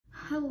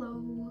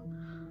hello.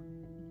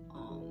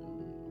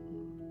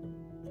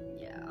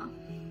 Yeah.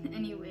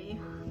 Anyway,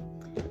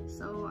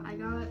 so I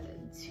got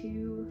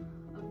 2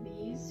 of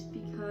these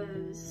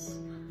because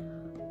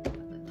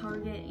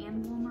Target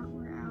and Walmart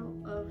were out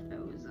of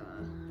those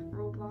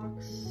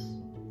Roblox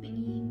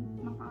thingy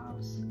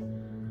mobs.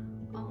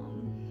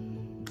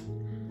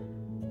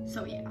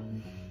 So yeah,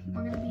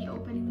 we're gonna be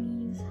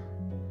opening these.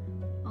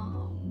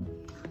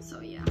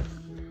 So yeah,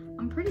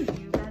 I'm pretty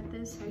new at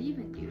this. How do you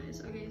even do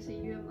this? Okay, so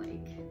you have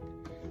like,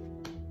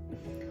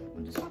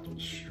 just watch me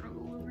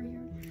struggle over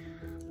here.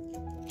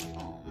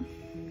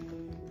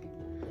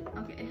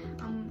 Okay,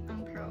 I'm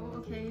pro.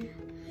 Okay.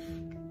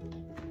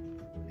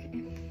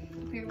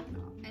 Okay,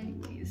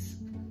 anyways,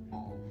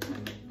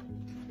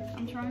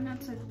 I'm trying not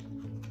to.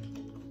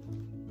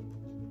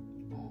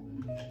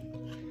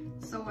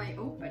 So I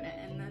open it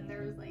and then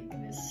there's like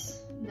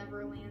this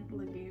Neverland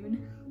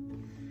Lagoon.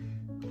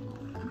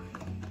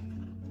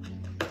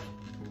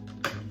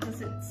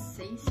 Does it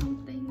say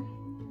something?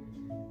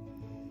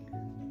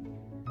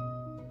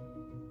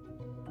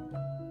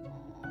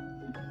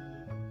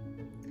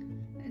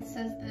 It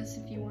says this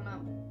if you wanna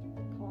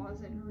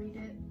pause and read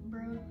it,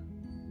 bro.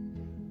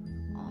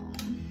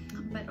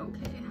 But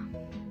okay.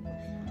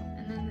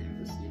 And then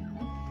there's, you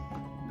know,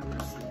 the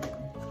rest of it.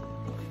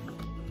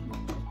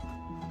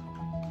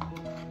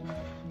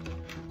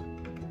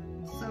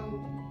 So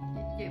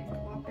you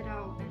pop it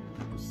out and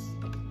there's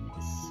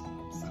this.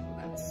 So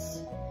that's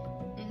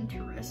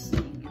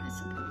interesting, I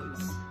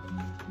suppose.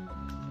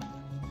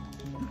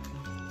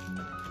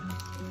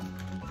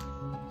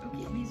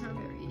 Okay, these are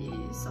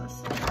very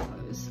sus, I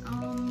suppose.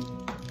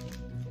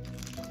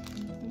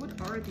 What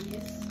are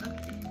these?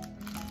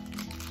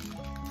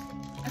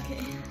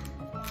 Okay.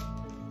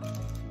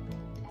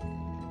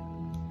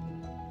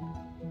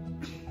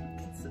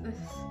 It's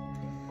this.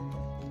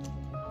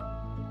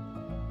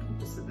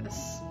 Just this.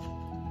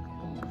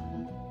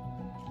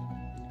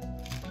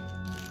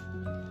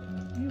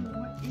 Ew,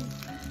 what is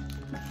that?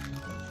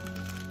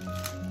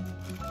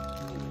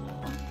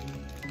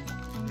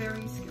 I'm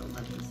very skilled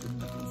at this, as you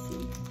can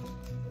see.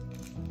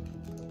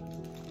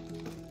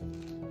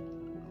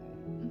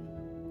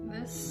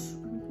 This.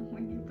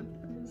 When you put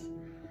this.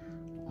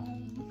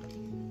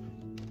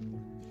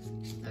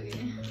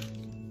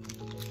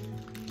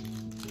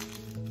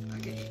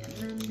 Okay, and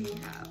then we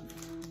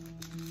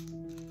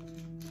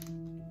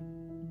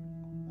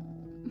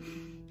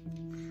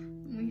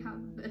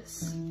have this.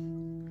 I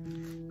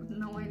have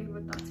no idea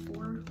what that's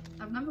for.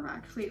 I've never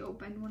actually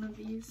opened one of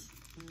these.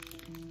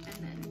 And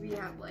then we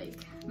have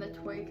like the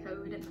toy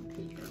code and the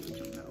paper,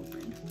 which I'm gonna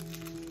open.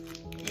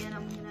 And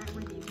I'm gonna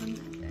redeem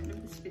them at the end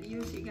of this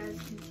video so you guys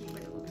can see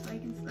what it looks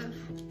like and stuff.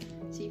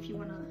 See if you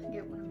wanna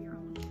get one of your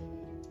own.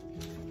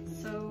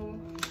 So,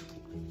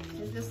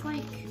 is this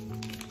like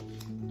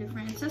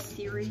different? It says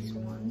series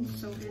 1,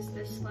 so is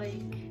this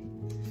like,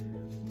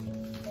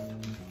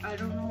 I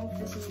don't know if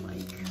this is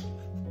like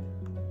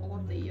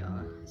all the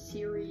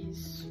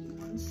series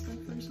 1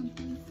 stuff or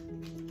something.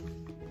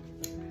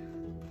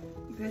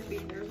 Because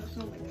there's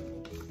also like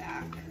a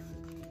back.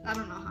 I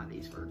don't know how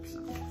these work,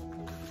 so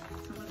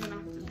someone's gonna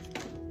have to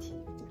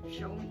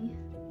show me.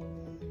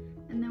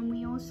 And then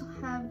we also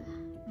have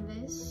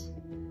this,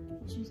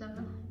 which is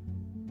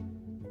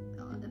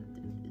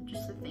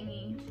just a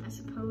thingy, I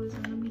suppose.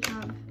 And then we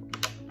have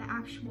the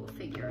actual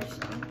figure,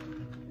 so.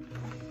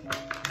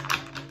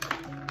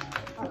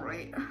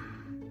 Alright.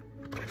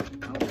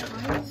 Oh,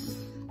 guys.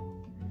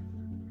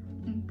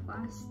 In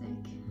plastic.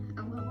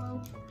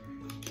 LOL.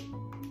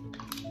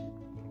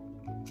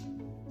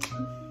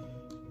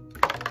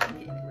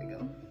 Okay, there we go.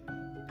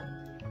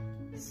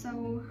 So,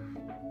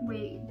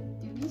 wait,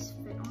 do these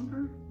fit on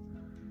her?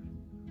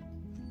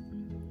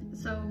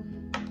 So,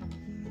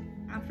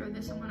 after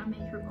this, I'm gonna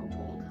make her go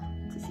bald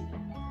to see it.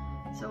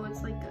 So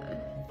it's like a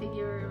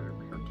figure,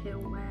 her tail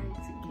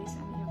wags, in case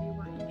any of you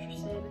were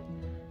interested.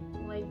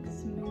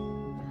 Legs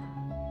move,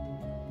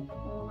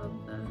 all of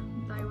the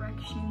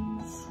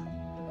directions.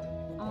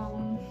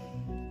 Arms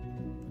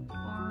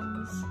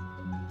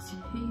to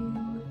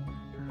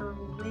her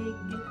leg,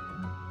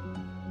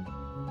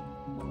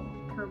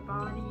 her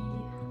body,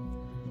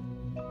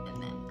 and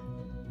then.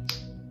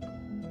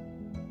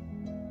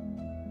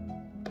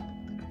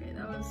 Okay,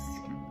 that was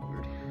kind of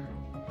weird.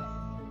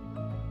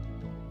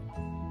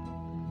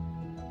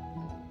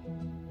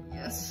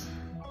 Yes.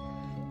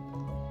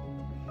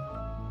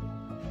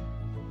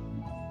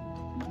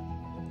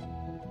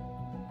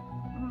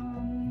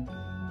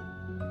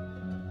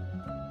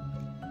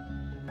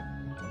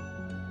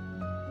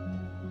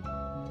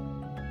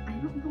 I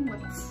don't know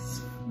what this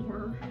is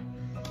for.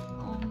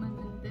 And then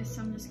this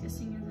I'm just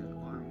guessing is an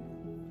arm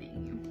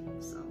thing.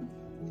 So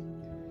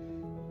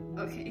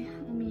okay,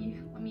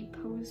 let me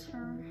pose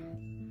her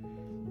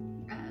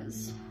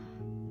as,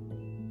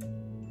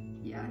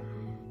 yeah.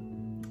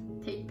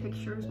 Take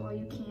pictures while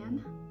you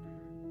can.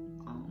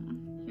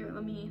 Here,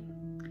 let me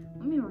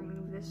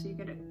remove this so you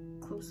get a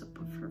close up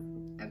of her.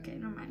 Okay,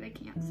 never mind, I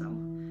can't, so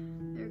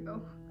there you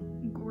go.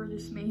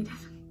 Gorgeous maid.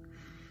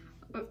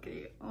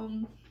 Okay,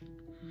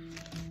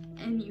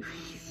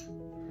 Anyways,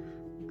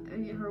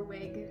 her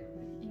wig,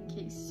 in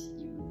case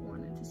you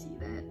wanted to see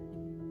that.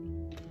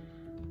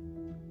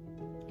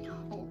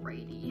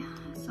 Alrighty,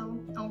 so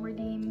I'll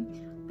redeem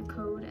the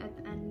code at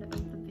the end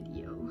of the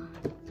video.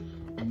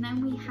 And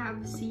then we have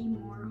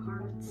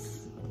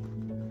SEEMOREHEARTS.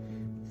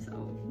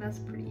 So that's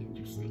pretty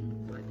interesting,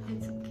 but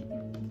it's okay.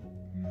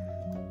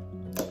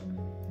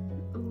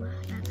 Oh,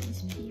 that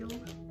nice peel.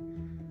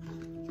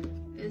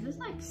 Is this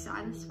like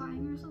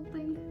satisfying or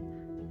something?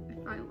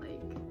 If I like...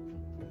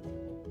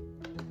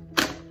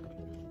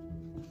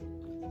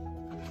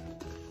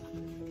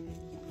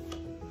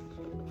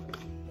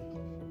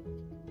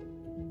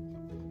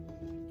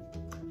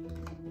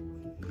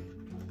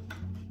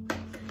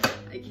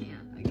 I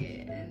can't,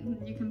 okay,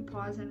 and you can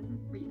pause and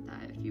read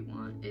that if you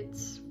want.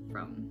 It's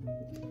from,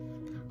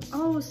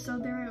 oh, so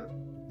they're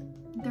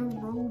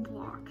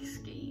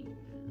Roblox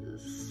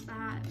games.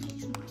 That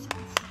makes more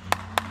sense.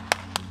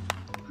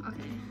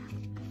 Okay,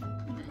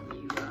 and then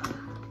you, bam.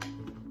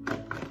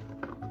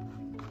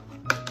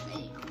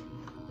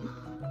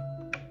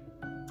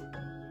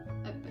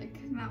 Epic,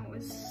 that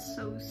was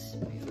so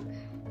smooth.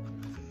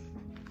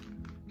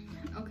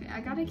 Okay,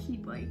 I gotta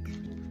keep like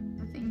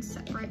the things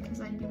separate because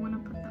I do want to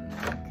put them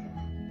back.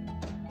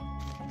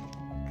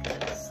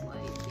 Cause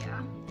like,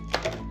 yeah.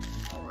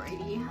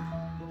 Alrighty.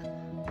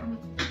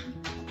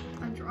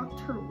 I dropped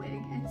her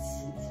wig. It's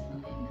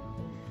fine.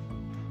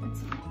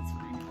 It's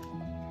fine.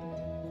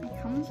 It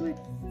comes with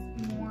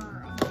more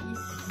of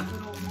these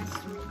little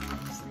mystery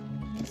box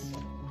things.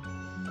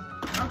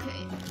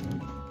 Okay.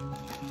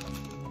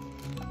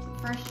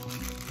 First,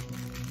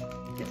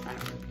 get that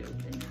ripped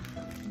open.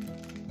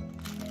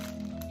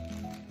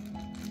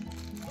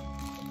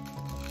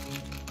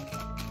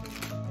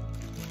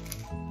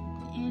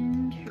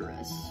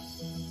 Interesting.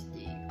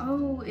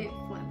 Oh, it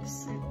flips.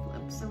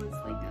 So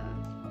it's like a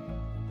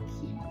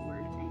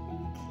keyboard, I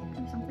think,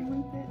 or something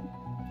like that.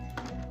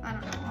 I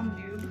don't know. I'm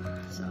noob,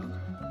 so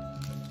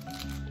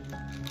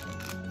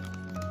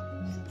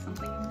just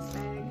something in this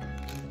bag.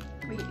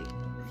 Wait,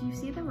 if you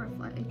see the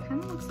reflect, it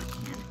kind of looks like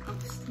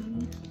handcuffs to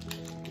me.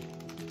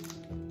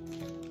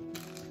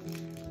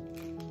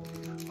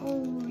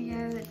 Oh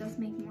yeah, that does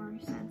make more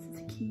sense. It's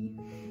a key.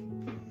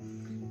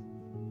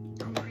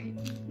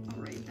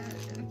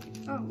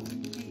 Oh,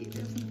 hey,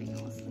 there's something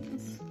else in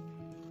this.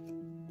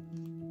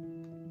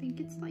 I think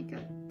it's like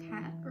a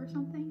cat or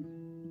something.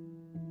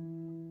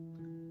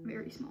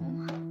 Very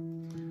small.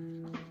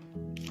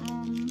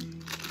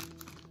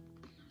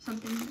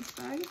 Something in this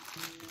bag.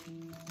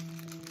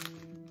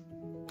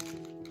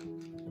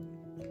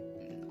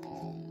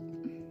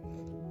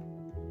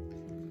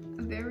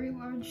 A very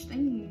large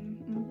thing.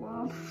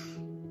 Wow.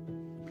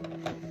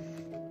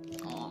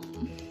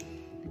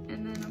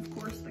 And then of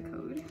course the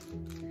code.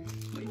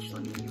 Which,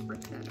 let me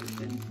rip that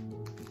open.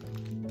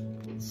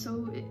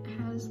 So it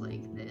has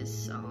like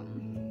this,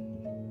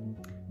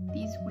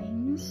 these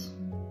wings.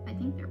 I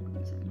think they're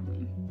wings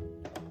anyway.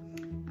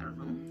 I don't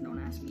know, don't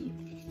ask me.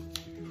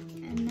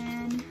 And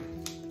then,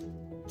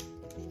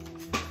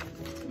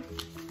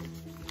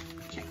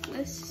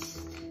 checklist.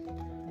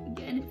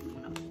 Again, if you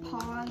want to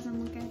pause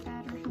and look at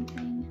that or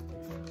something.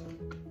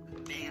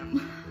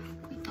 Bam.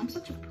 I'm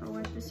such a pro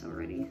at this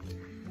already.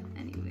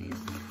 Anyways.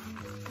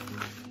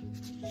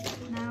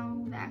 Now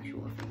the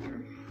actual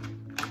figure.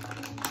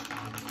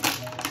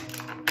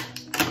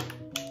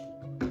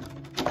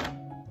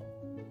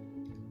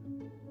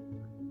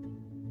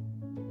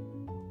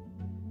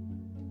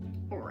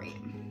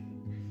 Alright.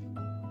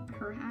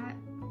 Her hat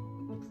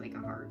looks like a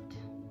heart.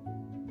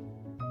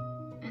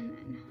 And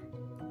then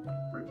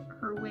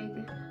her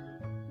wig.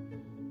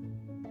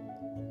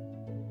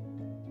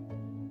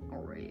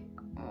 Alright.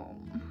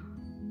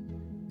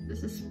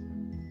 This is...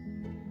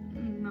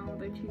 No,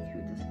 the tutu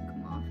doesn't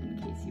come off in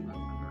case you were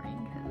wondering,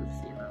 because,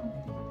 you know,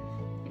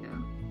 yeah.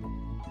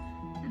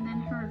 And then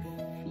her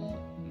feet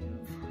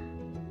move.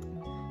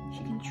 She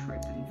can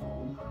trip and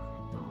fall,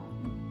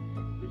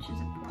 which is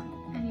important.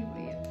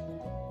 Anyway.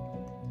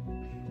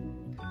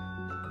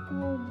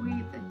 Oh,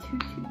 wait, the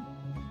tutu.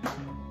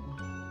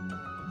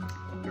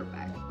 You're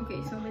back.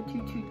 Okay, so the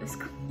tutu does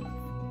come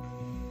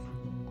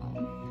off.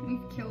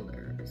 We've killed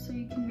her, so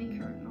you can make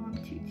her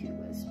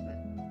non-tutu-less, but,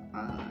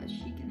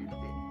 she can have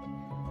it.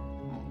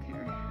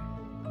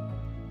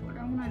 What I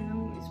want to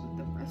know is with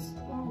the rest.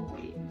 Oh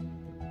wait,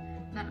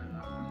 no.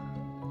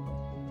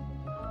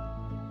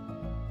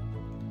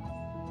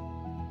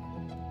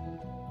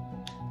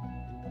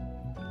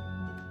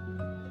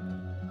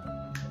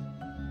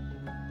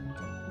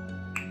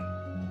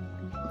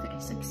 Okay,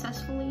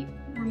 successfully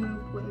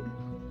removed wig.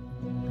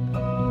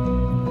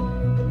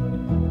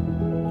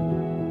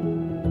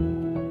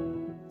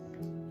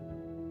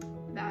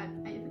 That,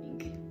 I think.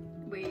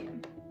 Wait.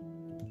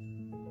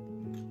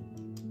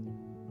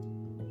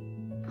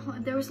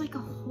 There was like a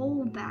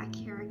hole back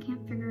here. I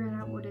can't figure it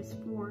out what it's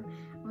for.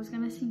 I was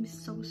gonna seem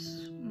so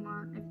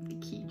smart if the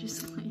key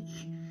just like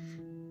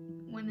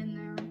went in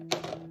there,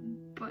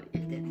 but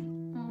it didn't.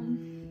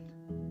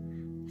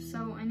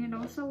 So, and it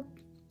also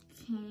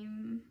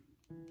came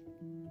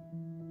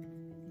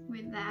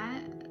with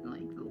that, like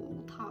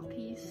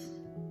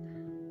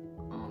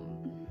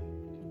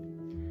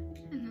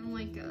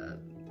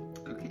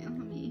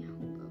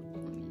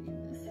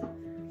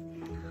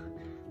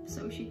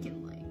she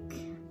can like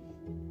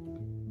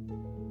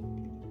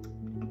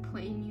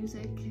play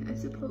music, I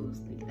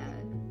suppose, like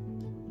that.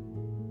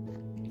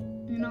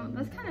 You know,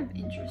 that's kind of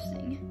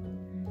interesting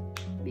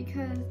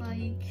because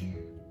like,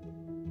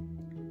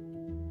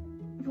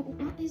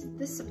 what is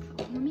this supposed?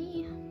 Let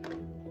me.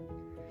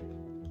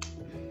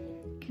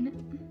 Can it?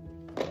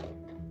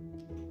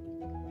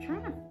 I'm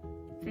trying to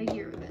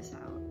figure this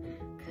out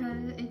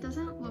because it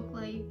doesn't look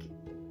like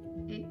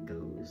it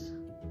goes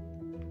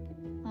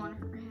on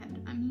her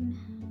head. I mean,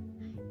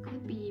 it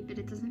could be, but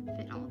it doesn't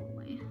fit all the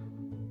way.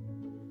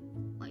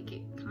 Like,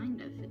 it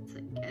kind of fits,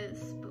 I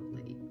guess, but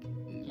like,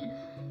 yeah.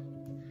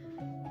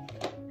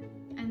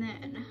 And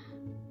then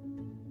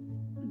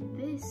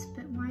this,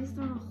 but why is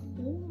there a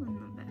hole in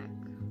the back?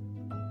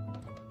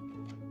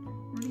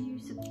 What are you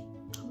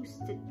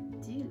supposed to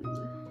do?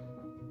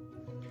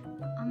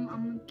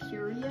 I'm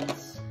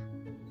curious.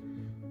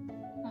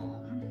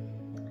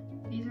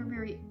 These are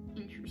very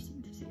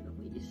interesting to say the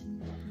least.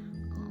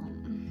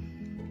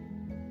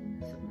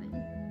 So then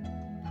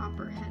pop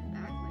her head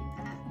back like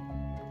that.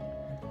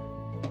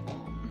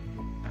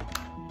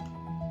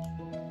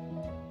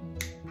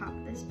 Pop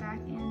this back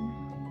in.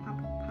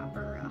 Pop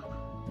her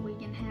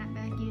wig and hat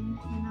back in,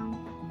 you know.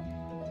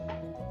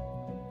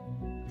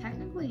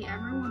 Technically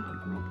everyone on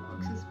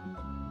Roblox is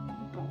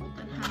bald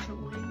and has a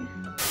wig.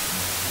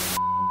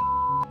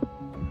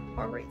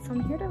 Alright, so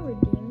I'm here to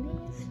redeem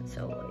these.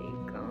 So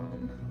like,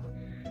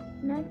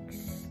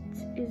 next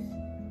is,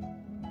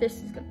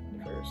 this is gonna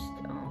be first.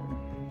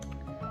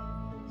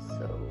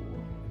 So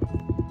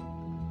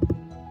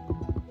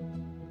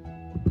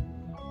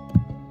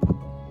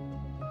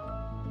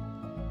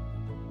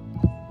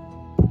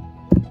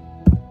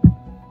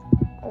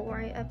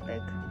alright,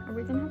 epic. Are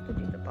we gonna have to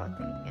do the bot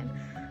thing again?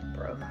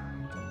 Bro.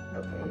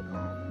 Okay,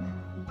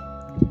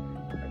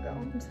 there we go.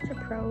 I'm such a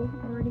pro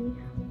already.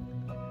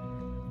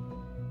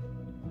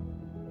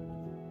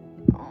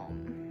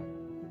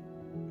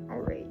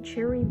 Alright,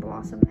 cherry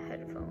blossom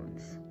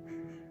headphones.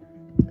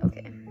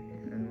 Okay,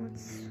 and then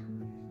let's.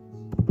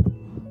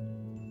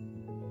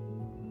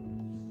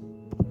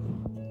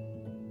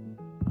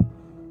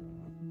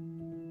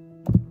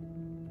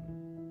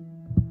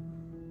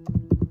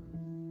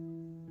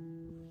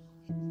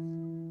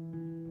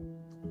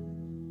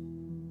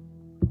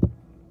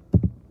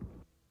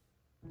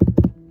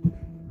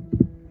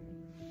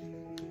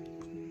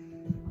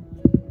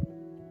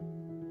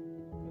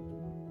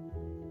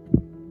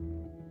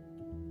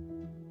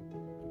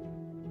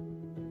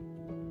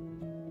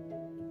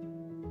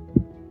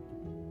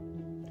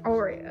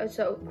 Alright,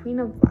 so Queen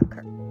of Black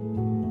card.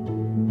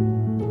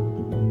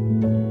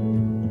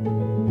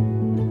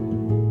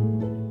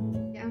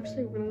 I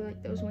actually really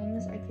like those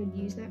wings. I could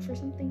use that for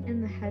something.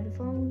 And the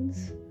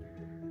headphones.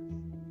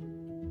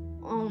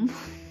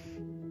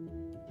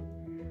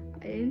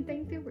 I didn't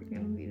think they were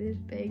gonna be this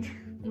big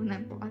when I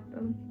bought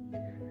them.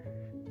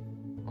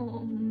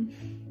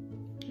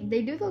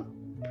 They do look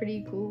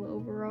pretty cool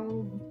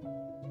overall,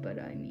 but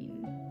I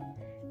mean,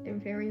 they're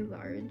very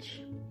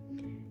large.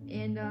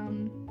 And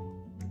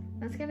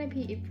that's gonna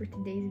be it for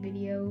today's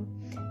video.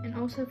 And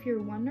also, if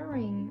you're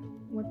wondering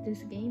what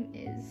this game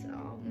is,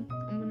 I'm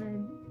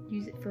gonna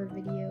use it for a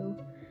video.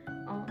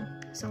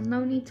 So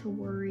no need to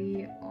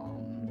worry.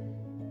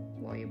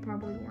 Well, you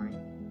probably weren't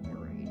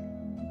worried,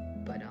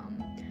 but I'm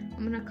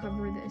gonna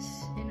cover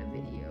this in a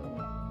video.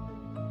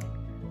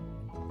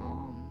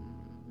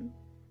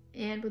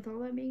 And with all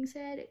that being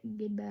said,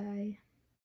 goodbye.